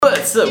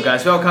What's up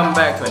guys, welcome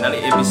back to another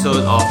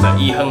episode of the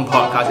Eheng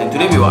Podcast, and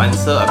today we will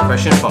answer a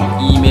question from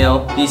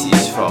email. This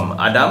is from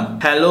Adam.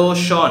 Hello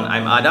Sean,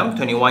 I'm Adam,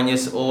 21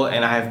 years old,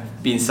 and I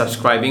have been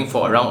subscribing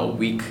for around a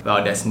week.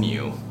 Well, that's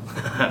new.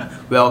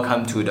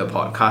 Welcome to the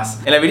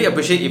podcast, and I really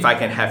appreciate if I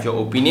can have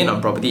your opinion on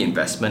property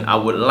investment. I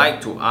would like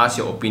to ask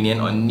your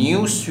opinion on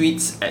new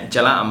suites at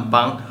Jalan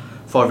Ampang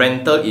for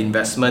rental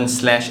investment /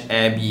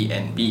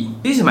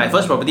 Airbnb. This is my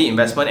first property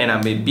investment and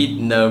I'm a bit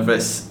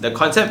nervous. The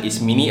concept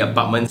is mini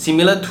apartment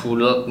similar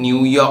to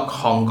New York,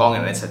 Hong Kong,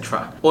 and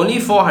etc. Only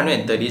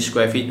 430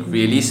 square feet,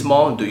 really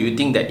small. Do you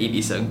think that it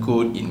is a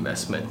good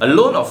investment? A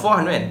loan of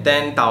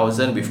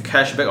 410,000 with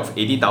cashback of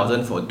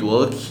 80,000 for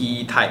dual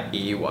key type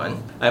A1.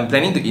 I'm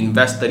planning to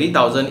invest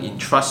 30,000 in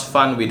trust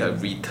fund with a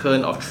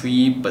return of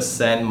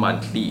 3%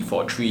 monthly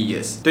for 3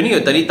 years. 20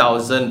 to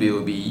 30,000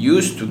 will be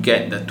used to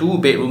get the 2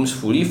 bedrooms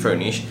fully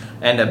furnished,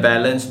 and the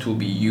balance to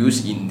be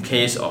used in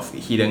case of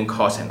hidden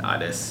costs and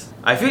others.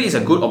 I feel it's a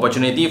good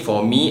opportunity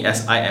for me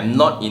as I am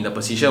not in a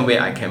position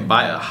where I can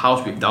buy a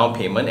house with down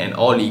payment and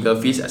all legal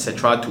fees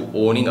etc. to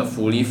owning a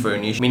fully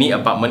furnished mini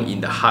apartment in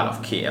the heart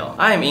of KL.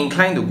 I am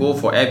inclined to go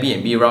for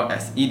Airbnb route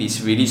as it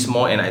is really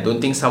small and I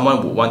don't think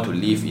someone would want to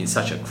live in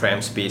such a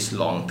cramped space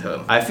long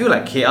term. I feel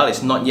like KL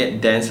is not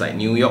yet dense like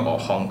New York or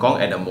Hong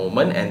Kong at the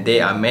moment, and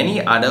there are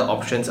many other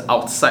options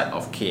outside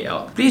of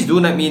KL. Please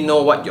do let me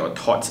know what your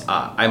thoughts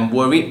are. I'm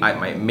worried I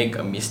might make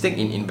a mistake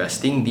in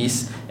investing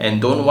this and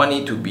don't want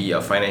it to be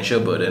a financial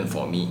burden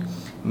for me.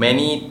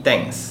 Many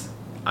thanks,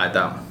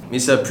 Adam.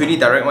 It's a pretty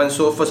direct one,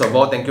 so first of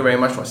all, thank you very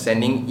much for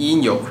sending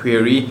in your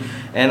query,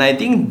 and I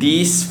think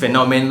this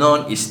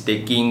phenomenon is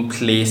taking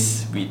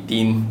place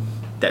within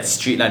that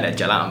street, like that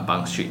Jalan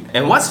Ampang street.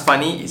 And what's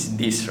funny is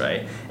this,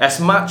 right? As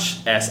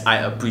much as I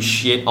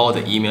appreciate all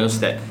the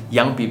emails that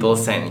young people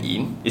send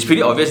in, it's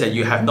pretty obvious that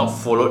you have not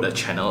followed the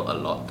channel a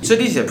lot. So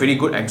this is a pretty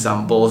good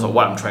example of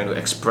what I'm trying to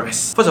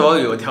express. First of all,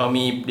 you will tell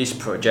me this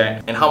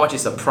project and how much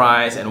is the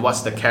price and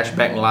what's the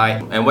cashback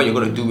like and what you're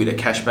going to do with the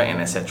cashback and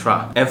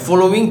etc. And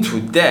following to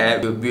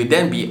that will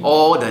then be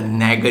all the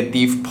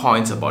negative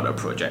points about the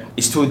project.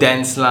 It's too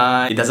dense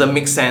lah, it doesn't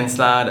make sense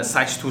lah, the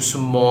size too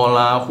small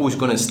lah, who's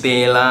going to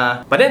stay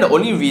lah. But then the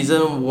only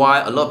reason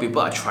why a lot of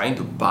people are trying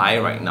to buy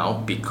right now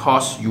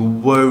because you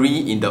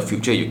worry in the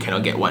future you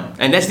cannot get one.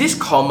 And there's this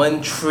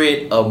common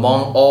trait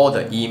among all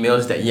the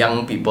emails that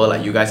young people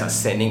like you guys are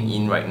sending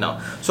in right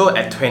now. So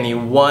at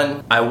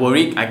 21, I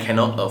worried I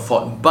cannot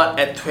afford. But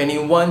at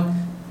 21,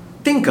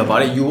 think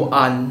about it, you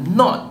are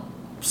not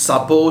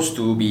supposed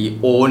to be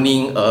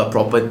owning a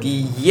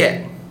property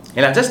yet.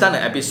 And I've just done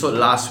an episode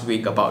last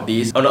week about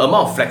this, on the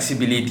amount of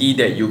flexibility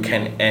that you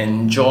can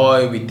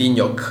enjoy within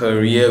your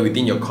career,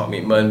 within your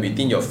commitment,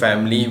 within your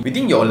family,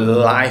 within your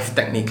life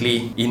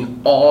technically, in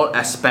all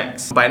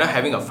aspects by not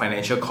having a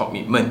financial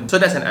commitment. So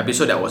that's an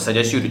episode that I would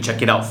suggest you to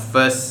check it out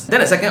first. Then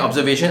the second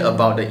observation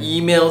about the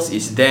emails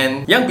is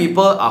then young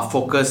people are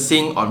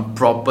focusing on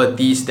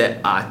properties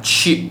that are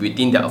cheap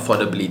within their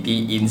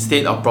affordability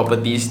instead of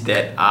properties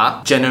that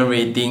are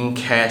generating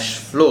cash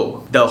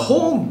flow. The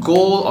whole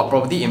goal of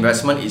property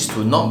investment is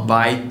to not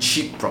buy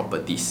cheap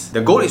properties.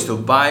 The goal is to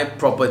buy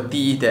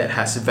property that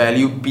has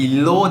value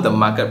below the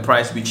market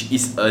price, which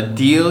is a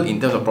deal in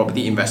terms of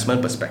property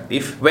investment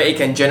perspective, where it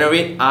can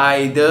generate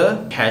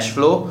either cash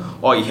flow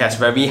or it has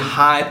very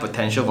high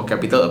potential for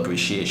capital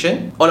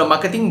appreciation, or the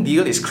marketing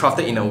deal is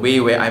crafted in a way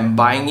where I'm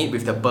buying it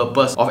with the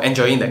purpose of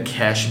enjoying the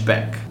cash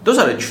back. Those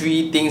are the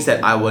 3 things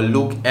that I will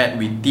look at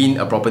within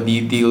a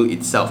property deal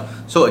itself.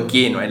 So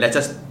again, right, let's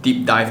just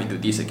deep dive into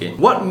this again.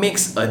 What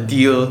makes a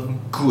deal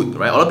good,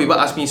 right? A lot of people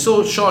ask me,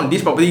 so Sean,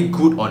 this property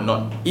good or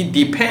not? It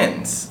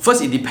depends.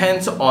 First, it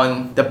depends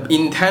on the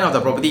intent of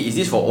the property. Is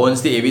this for own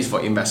stay, is this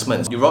for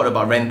investments? You wrote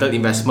about rental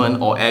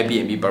investment or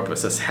Airbnb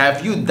purposes.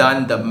 Have you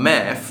done the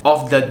math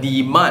of the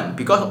demand?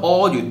 Because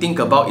all you think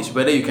about is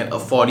whether you can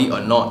afford it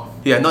or not.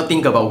 You have not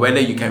think about whether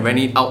you can rent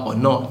it out or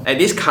not. At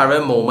this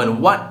current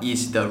moment, what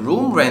is the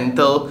room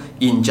rental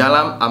in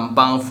Jalan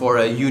Ampang for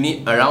a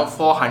unit around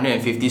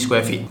 450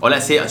 square feet? Or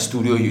let's say a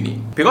studio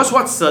unit. Because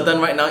what's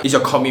certain right now is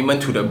your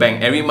commitment to the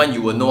bank. Every month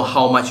you will know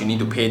how much you need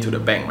to pay to the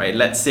bank, right?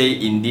 Let's say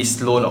in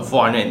this loan of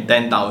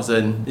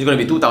 410,000, it's going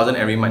to be 2,000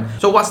 every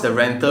month. So what's the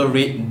rental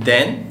rate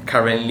then,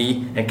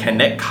 currently, and can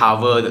that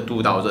cover the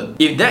 2,000?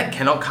 If that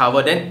cannot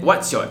cover, then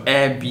what's your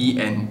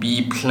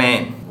Airbnb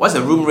plan? What's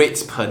the room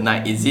rates per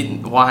night? Is it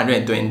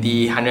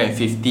 120,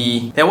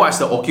 150? Then what's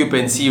the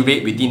occupancy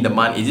rate within the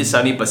month? Is it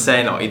 70%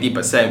 or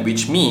 80%?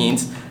 Which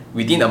means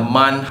within a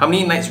month, how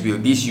many nights will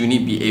this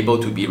unit be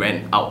able to be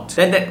rent out?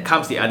 Then that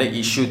comes the other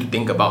issue to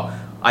think about.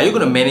 Are you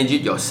going to manage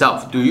it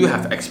yourself? Do you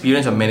have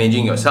experience of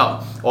managing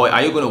yourself? Or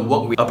are you going to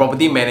work with a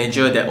property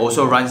manager that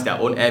also runs their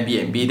own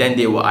Airbnb? Then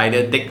they will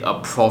either take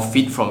a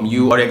profit from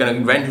you, or they're going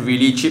to rent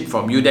really cheap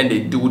from you, then they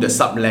do the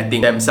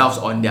subletting themselves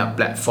on their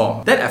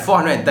platform. Then at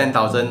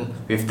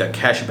 410,000 with the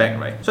cashback,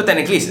 right? So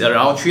technically it's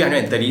around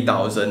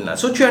 330,000.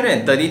 So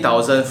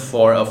 330,000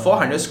 for a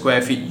 400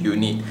 square feet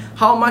unit.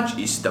 How much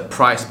is the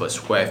price per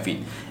square feet?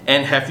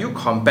 And have you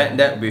compared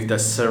that with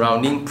the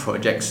surrounding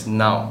projects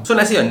now? So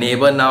let's say your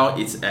neighbor now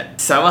is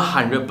at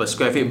 700 per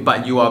square feet,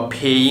 but you are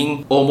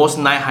paying almost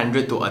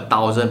 900 to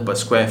 1,000 per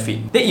square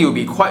feet. Then it will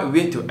be quite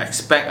weird to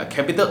expect a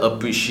capital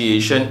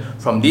appreciation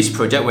from this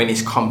project when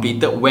it's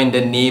completed when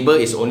the neighbor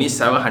is only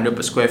 700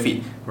 per square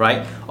feet,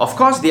 right? Of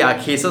course, there are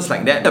cases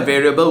like that. The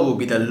variable will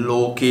be the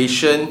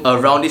location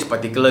around this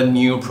particular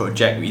new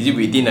project. Is it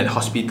within a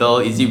hospital?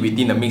 Is it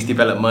within a mixed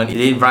development?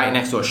 Is it right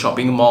next to a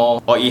shopping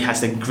mall? Or it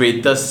has the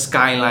greatest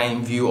skyline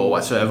view or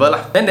whatsoever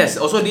lah. Then there's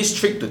also this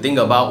trick to think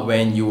about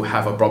when you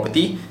have a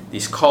property.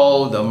 It's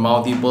called the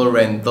multiple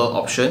rental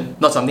option.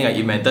 Not something I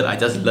invented, I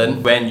just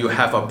learned. When you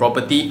have a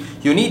property,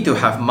 you need to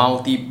have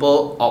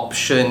multiple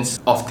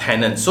options of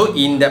tenants. So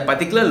in that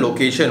particular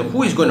location,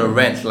 who is going to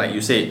rent? Like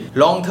you say,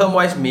 long-term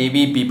wise,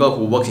 maybe people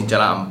who works in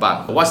Jalan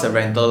Ampang. What's the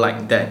rental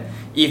like then?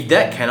 If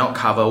that cannot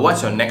cover,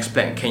 what's your next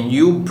plan? Can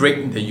you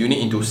break the unit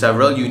into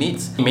several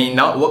units? It may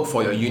not work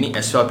for your unit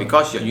as well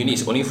because your unit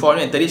is only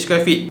 430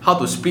 square feet. How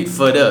to split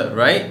further,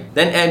 right?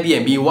 Then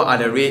Airbnb, what are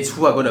the rates?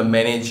 Who are going to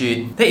manage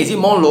it? Then is it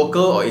more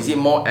local or is it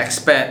more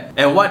expat?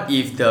 And what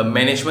if the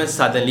management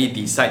suddenly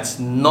decides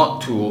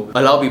not to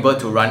allow people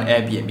to run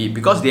Airbnb?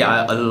 Because there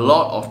are a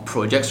lot of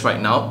projects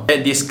right now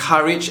that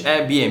discourage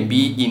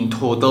Airbnb in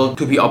total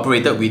to be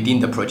operated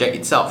within the project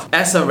itself.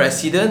 As a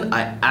resident,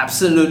 I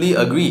absolutely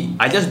agree.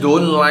 I just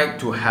don't like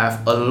to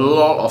have a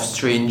lot of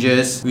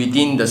strangers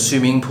within the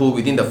swimming pool,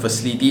 within the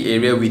facility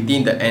area,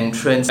 within the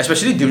entrance,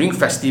 especially during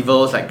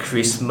festivals like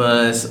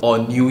Christmas or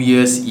New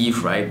Year's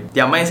Eve, right?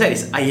 Their mindset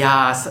is,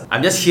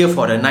 I'm just here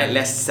for the night,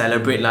 let's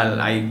celebrate lah.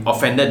 I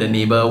offended the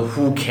neighbor,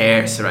 who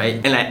cares, right?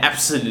 And I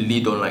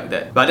absolutely don't like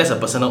that. But that's a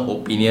personal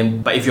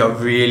opinion. But if you're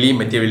really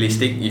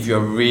materialistic, if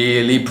you're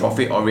really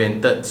profit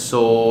oriented,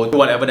 so do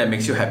whatever that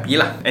makes you happy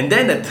lah. And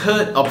then the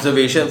third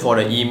observation for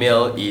the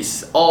email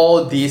is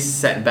all this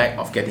setback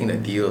of getting the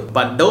deal,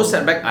 but those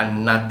setbacks are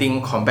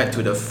nothing compared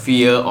to the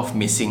fear of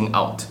missing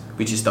out,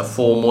 which is the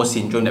FOMO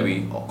syndrome that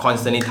we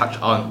constantly touch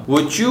on.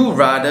 Would you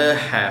rather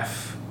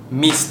have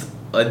missed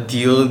a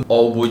deal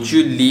or would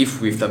you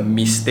live with the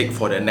mistake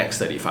for the next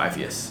 35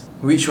 years?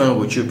 Which one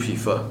would you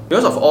prefer?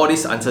 Because of all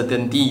this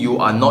uncertainty, you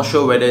are not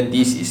sure whether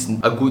this is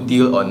a good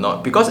deal or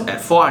not. Because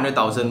at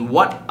 400,000,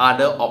 what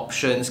other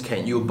options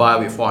can you buy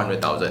with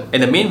 400,000?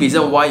 And the main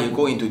reason why you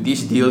go into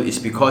this deal is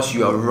because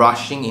you are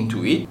rushing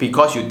into it,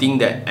 because you think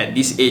that at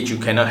this age you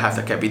cannot have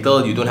the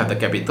capital, you don't have the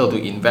capital to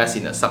invest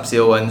in a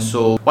sub-sale one,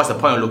 so what's the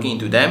point of looking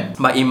into them?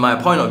 But in my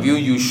point of view,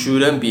 you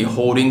shouldn't be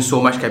holding so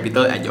much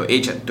capital at your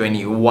age at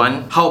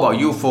 21. How about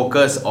you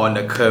focus on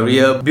the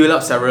career, build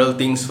up several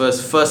things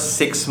first. First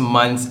 6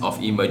 months of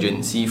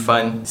emergency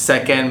fund.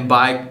 Second,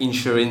 buy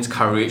insurance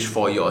coverage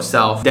for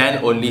yourself. Then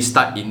only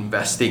start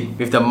investing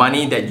with the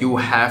money that you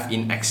have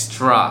in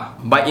extra.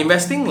 By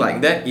investing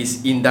like that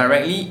is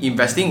indirectly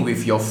investing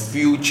with your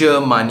future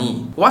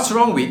money. What's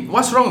wrong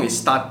with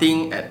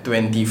starting at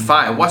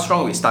 25? What's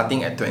wrong with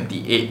starting at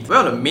 28?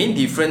 Well, the main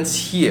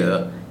difference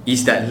here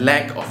is that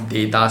lack of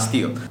data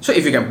still. So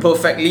if you can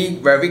perfectly,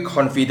 very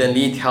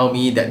confidently tell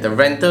me that the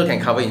rental can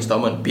cover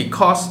installment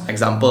because,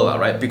 example,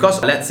 right? Because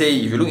let's say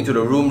if you look into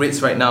the room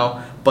rates right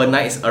now, per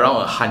night is around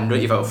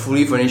 100. If I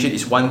fully furnish it,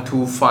 it's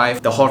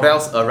 125. The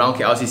hotels around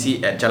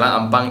KLCC at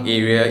Jalan Ampang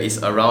area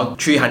is around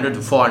 300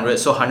 to 400.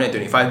 So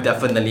 125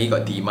 definitely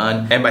got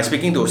demand. And by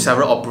speaking to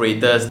several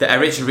operators, the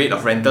average rate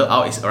of rental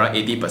out is around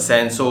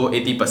 80%. So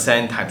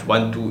 80% times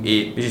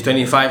 128, which is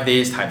 25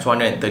 days times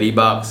 130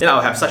 bucks. Then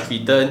I'll have such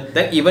return.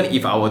 Then even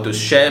if I were to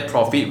share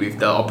profit with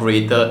the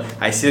operator,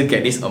 I still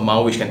get this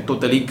amount which can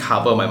totally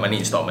cover my money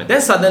installment. Then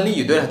suddenly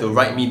you don't have to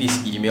write me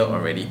this email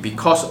already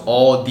because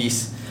all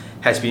this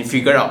has been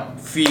figured out.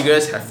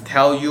 Figures have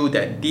tell you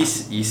that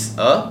this is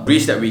a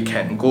risk that we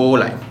can go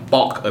like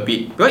balk a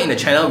bit. Because in the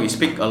channel we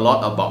speak a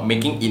lot about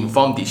making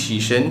informed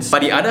decisions,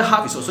 but the other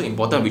half is also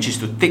important, which is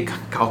to take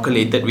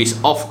calculated risk.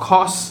 Of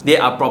course,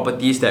 there are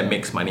properties that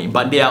makes money,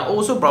 but there are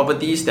also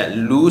properties that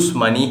lose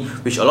money,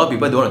 which a lot of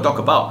people don't want to talk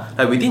about.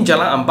 Like within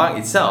Jalan Ampang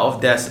itself,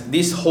 there's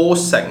this whole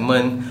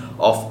segment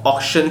of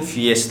auction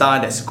fiesta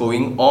that's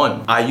going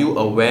on. Are you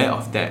aware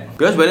of that?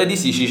 Because whether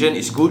this decision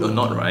is good or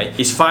not, right?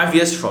 It's 5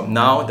 years from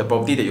now, the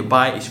property that you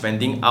buy is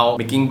renting out,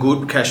 making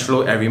good cash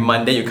flow every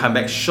month. Then you come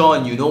back,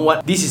 Sean, you know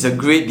what? This is a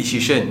great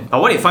decision.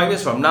 But what if 5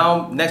 years from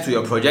now, next to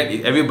your project,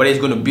 if everybody's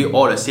going to build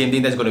all the same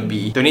thing, that's going to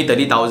be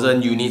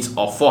 30,000 units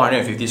of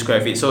 450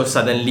 square feet. So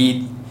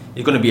suddenly,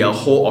 it's going to be a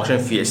whole auction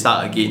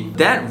fiesta again.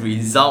 That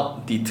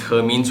result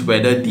determines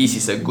whether this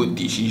is a good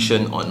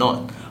decision or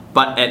not.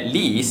 But at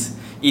least,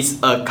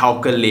 it's a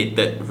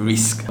calculated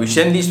risk. Which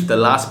then leads to the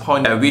last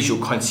point that we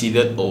should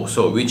consider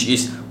also, which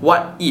is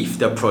what if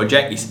the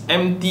project is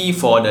empty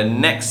for the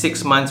next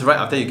 6 months right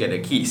after you get the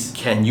keys?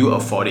 Can you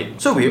afford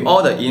it? So with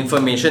all the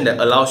information that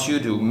allows you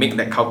to make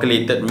that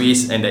calculated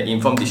risk and the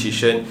informed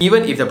decision,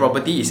 even if the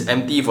property is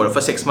empty for the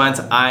first 6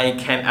 months, I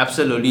can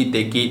absolutely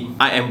take it.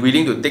 I am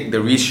willing to take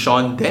the risk,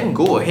 Sean, then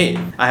go ahead.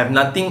 I have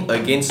nothing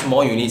against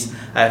small units.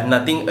 I have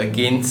nothing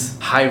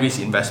against high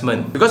risk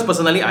investment. Because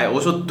personally, I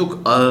also took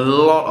a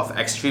lot of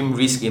extreme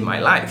risk in my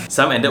life.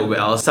 Some ended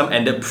well, some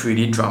ended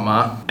pretty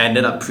drama,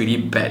 ended up pretty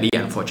badly,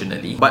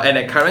 unfortunately. But at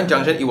the current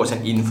junction, it was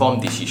an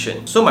informed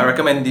decision. So my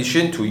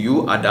recommendation to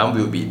you, Adam,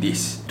 will be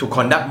this: to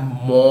conduct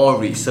more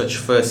research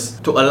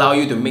first to allow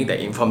you to make that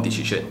informed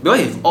decision.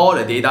 Because if all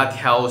the data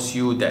tells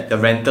you that the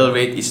rental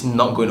rate is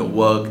not going to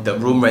work, the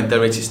room rental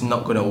rate is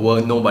not going to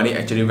work, nobody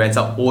actually rents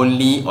out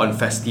only on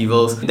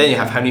festivals, then you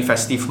have how many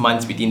festive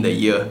months within the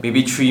year?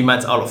 Maybe 3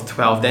 months out of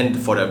 12. Then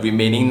for the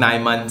remaining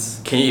 9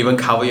 months, can you even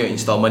cover your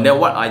installment? Then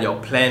what are your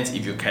plans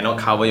if you cannot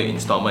cover your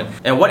installment?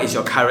 And what is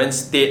your current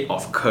state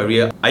of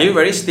career? Are you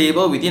very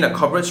stable within a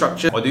corporate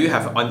structure, or do you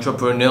have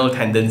entrepreneurial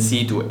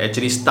tendency to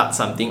actually start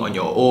something on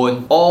your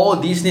own? All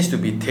these needs to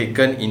be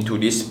taken into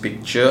this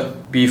picture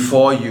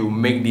before you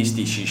make this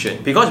decision.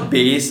 Because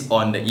based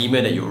on the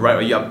email that you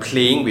write, you are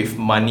playing with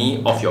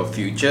money of your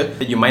future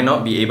that you might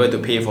not be able to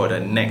pay for the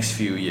next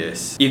few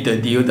years if the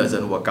deal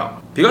doesn't work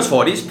out. Because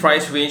for this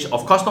price range,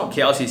 of course not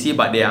KLCC,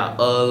 but there are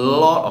a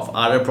lot of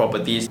other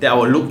properties that I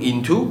will look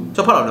into.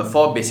 So part of the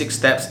 4 basic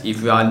steps,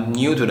 if you are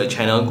new to the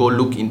channel, go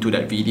look into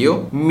that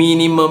video.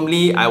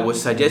 Minimally, I would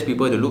suggest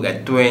people to look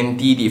at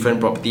 20 different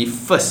properties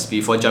first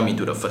before jump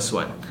into the first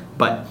one.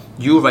 But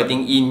you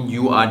writing in,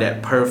 you are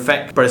that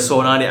perfect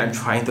persona that I'm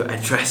trying to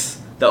address.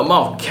 The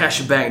amount of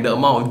cashback, the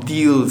amount of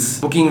deals,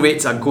 booking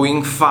rates are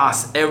going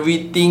fast,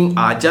 everything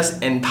are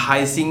just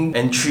enticing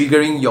and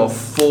triggering your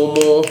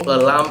FOMO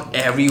alarm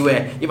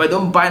everywhere. If I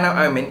don't buy now,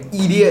 I'm an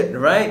idiot,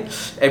 right?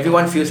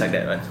 Everyone feels like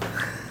that, right?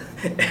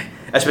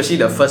 Especially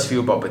the first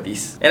few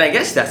properties. And I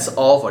guess that's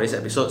all for this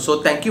episode.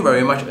 So thank you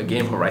very much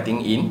again for writing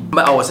in.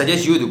 But I would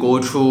suggest you to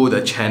go through the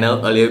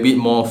channel a little bit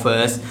more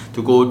first,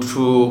 to go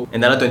through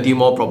another 20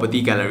 more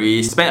property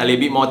galleries, spend a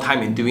little bit more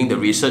time in doing the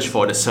research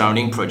for the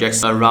surrounding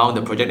projects around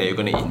the project that you're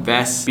going to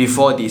invest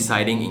before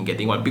deciding in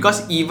getting one.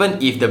 Because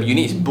even if the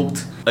unit is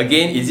booked,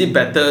 again, is it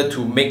better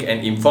to make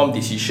an informed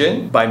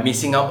decision by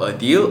missing out a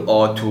deal,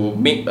 or to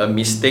make a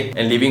mistake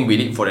and living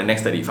with it for the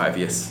next 35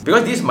 years?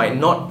 Because this might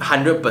not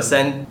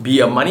 100%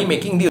 be a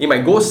money-making deal. It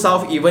might go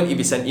south even if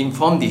it's an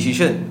informed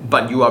decision,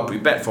 but you are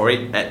prepared for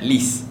it at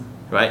least,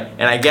 right?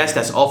 And I guess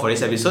that's all for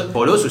this episode.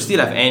 For those who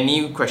still have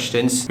any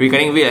questions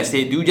regarding real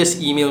estate, do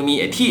just email me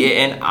at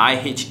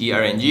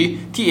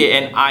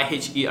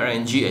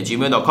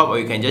taniherng@gmail.com, or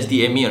you can just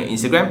DM me on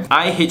Instagram,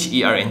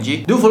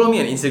 iherng. Do follow me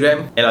on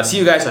Instagram, and I'll see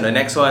you guys on the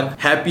next one.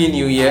 Happy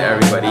New Year,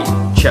 everybody.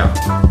 Ciao.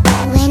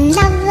 When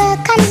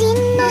love comes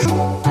in